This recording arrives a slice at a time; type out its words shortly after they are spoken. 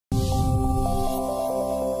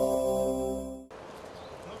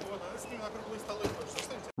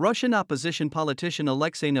Russian opposition politician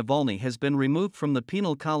Alexei Navalny has been removed from the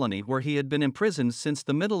penal colony where he had been imprisoned since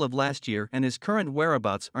the middle of last year, and his current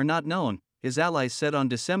whereabouts are not known, his allies said on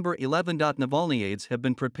December 11. Navalny aides have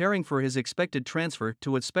been preparing for his expected transfer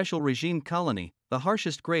to its special regime colony, the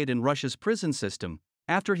harshest grade in Russia's prison system,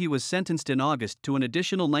 after he was sentenced in August to an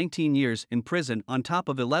additional 19 years in prison on top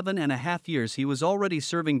of 11.5 years he was already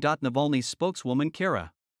serving. Navalny's spokeswoman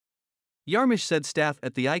Kara Yarmish said staff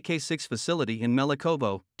at the IK6 facility in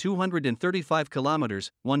Melikovo, 235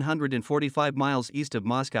 kilometers, 145 miles east of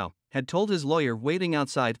Moscow, had told his lawyer waiting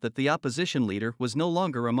outside that the opposition leader was no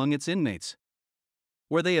longer among its inmates.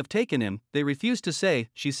 Where they have taken him, they refuse to say,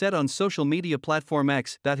 she said on social media platform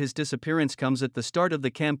X that his disappearance comes at the start of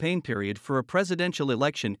the campaign period for a presidential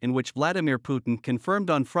election in which Vladimir Putin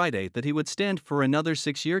confirmed on Friday that he would stand for another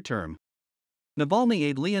 6-year term. Navalny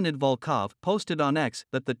aide Leonid Volkov posted on X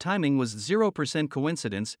that the timing was 0%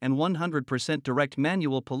 coincidence and 100% direct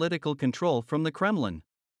manual political control from the Kremlin.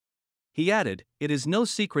 He added, "It is no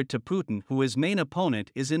secret to Putin who his main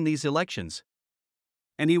opponent is in these elections.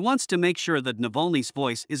 And he wants to make sure that Navalny's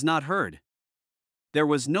voice is not heard." There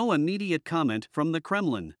was no immediate comment from the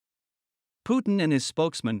Kremlin. Putin and his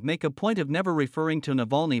spokesman make a point of never referring to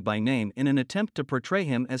Navalny by name in an attempt to portray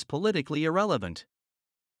him as politically irrelevant.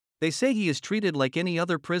 They say he is treated like any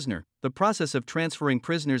other prisoner. The process of transferring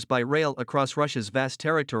prisoners by rail across Russia's vast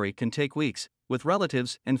territory can take weeks, with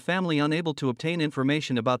relatives and family unable to obtain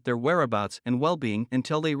information about their whereabouts and well-being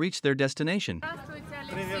until they reach their destination.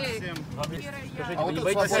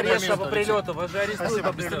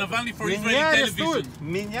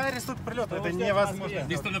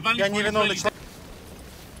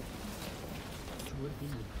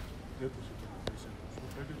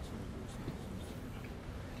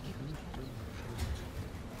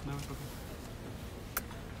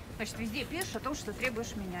 Значит, везде пишешь о том, что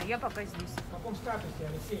требуешь меня. Я пока здесь. В каком статусе,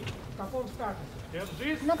 Алексей? В каком статусе?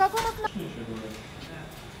 На каком основании?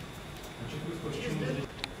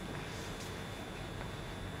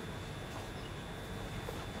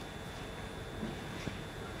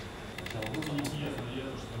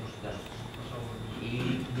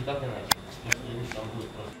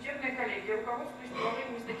 Судебная коллегия, руководствуясь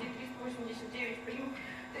положением статьи 389 прим.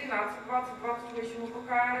 13, 20, 28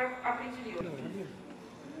 УПК РФ определила.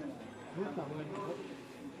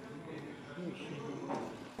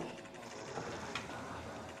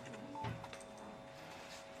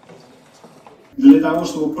 Для того,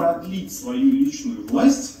 чтобы продлить свою личную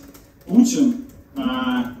власть, Путин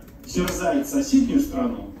терзает соседнюю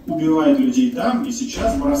страну, убивает людей там и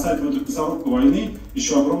сейчас бросает в эту мясорубку войны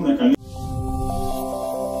еще огромное количество.